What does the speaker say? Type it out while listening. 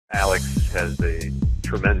Alex has a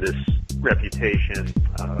tremendous reputation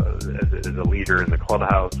as a leader in the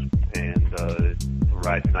clubhouse and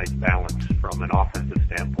provides nice balance from an offensive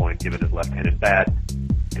standpoint, given his left-handed bat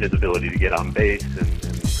and his ability to get on base and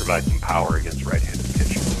provide some power against right-handed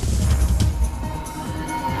pitching.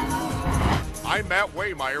 I'm Matt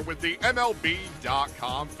Waymeyer with the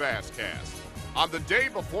MLB.com FastCast. On the day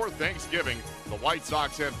before Thanksgiving, the White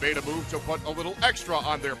Sox have made a move to put a little extra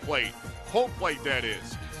on their plate. Home plate, that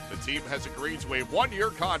is. The team has agreed to a one-year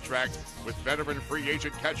contract with veteran free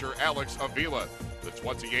agent catcher Alex Avila. The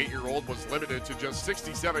 28-year-old was limited to just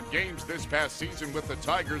 67 games this past season with the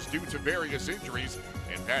Tigers due to various injuries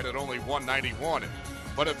and batted only .191.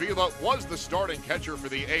 But Avila was the starting catcher for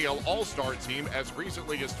the AL All-Star team as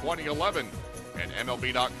recently as 2011. And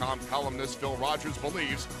MLB.com columnist Phil Rogers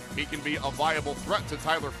believes he can be a viable threat to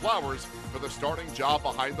Tyler Flowers for the starting job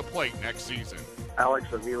behind the plate next season. Alex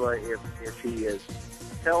Avila, if he is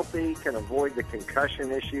healthy, can avoid the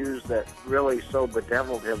concussion issues that really so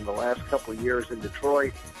bedeviled him the last couple of years in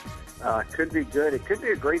Detroit, could be good. It could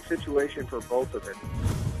be a great situation for both of them.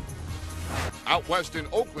 Out west in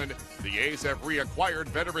Oakland, the A's have reacquired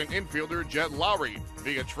veteran infielder Jed Lowrie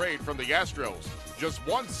via trade from the Astros. Just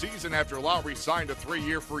one season after Lowrie signed a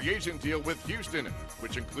 3-year free agent deal with Houston,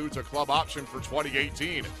 which includes a club option for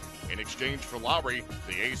 2018. In exchange for Lowrie,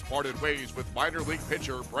 the A's parted ways with minor league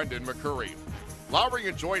pitcher Brendan McCurry. Lowrie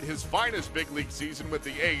enjoyed his finest big league season with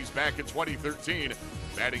the A's back in 2013,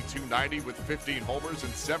 batting .290 with 15 homers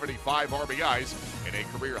and 75 RBIs in a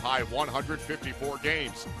career-high 154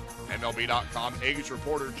 games. MLB.com A's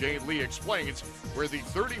reporter Jane Lee explains where the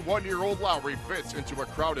 31-year-old Lowrie fits into a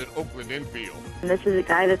crowded Oakland infield. This is a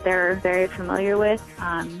guy that they're very familiar with.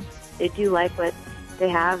 They do like what they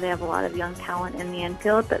have. They have a lot of young talent in the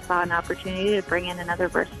infield, but saw an opportunity to bring in another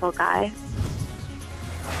versatile guy.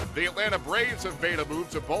 The Atlanta Braves have made a move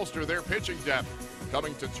to bolster their pitching depth,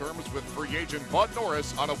 coming to terms with free agent Bud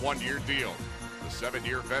Norris on a one-year deal. The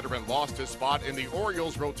 7-year veteran lost his spot in the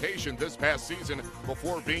Orioles rotation this past season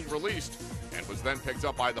before being released and was then picked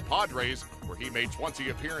up by the Padres, where he made 20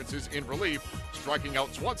 appearances in relief, striking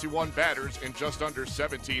out 21 batters in just under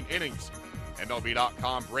 17 innings.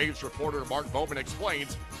 MLB.com Braves reporter Mark Bowman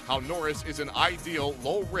explains how Norris is an ideal,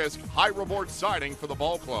 low-risk, high-reward signing for the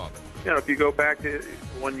ball club. You know, if you go back to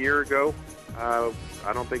 1 year ago,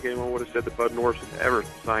 I don't think anyone would have said that Bud Norris would ever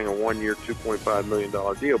sign a 1-year, $2.5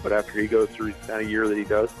 million deal. But after he goes through the kind of year that he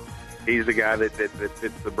does, he's the guy that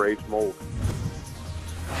fits the Braves mold.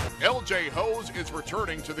 L.J. Hose is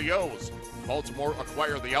returning to the O's. Baltimore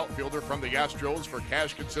acquired the outfielder from the Astros for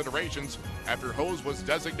cash considerations after Hose was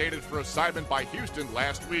designated for assignment by Houston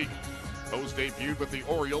last week. Hose debuted with the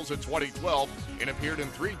Orioles in 2012 and appeared in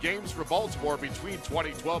 3 games for Baltimore between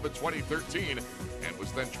 2012 and 2013 and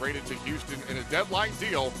was then traded to Houston in a deadline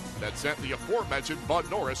deal that sent the aforementioned Bud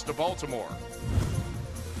Norris to Baltimore.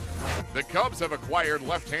 The Cubs have acquired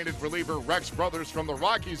left-handed reliever Rex Brothers from the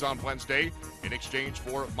Rockies on Wednesday in exchange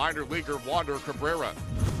for minor leaguer Wander Cabrera.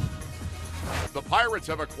 The Pirates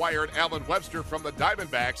have acquired Alan Webster from the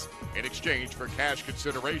Diamondbacks in exchange for cash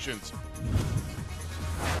considerations.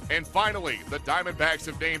 And finally, the Diamondbacks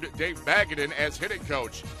have named Dave Magadan as hitting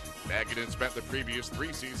coach. Magadan spent the previous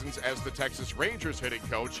 3 seasons as the Texas Rangers hitting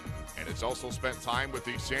coach and has also spent time with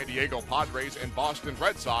the San Diego Padres and Boston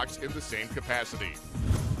Red Sox in the same capacity.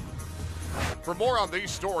 For more on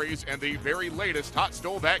these stories and the very latest hot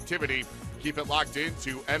stove activity, keep it locked in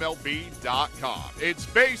to MLB.com. It's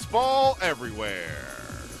baseball everywhere.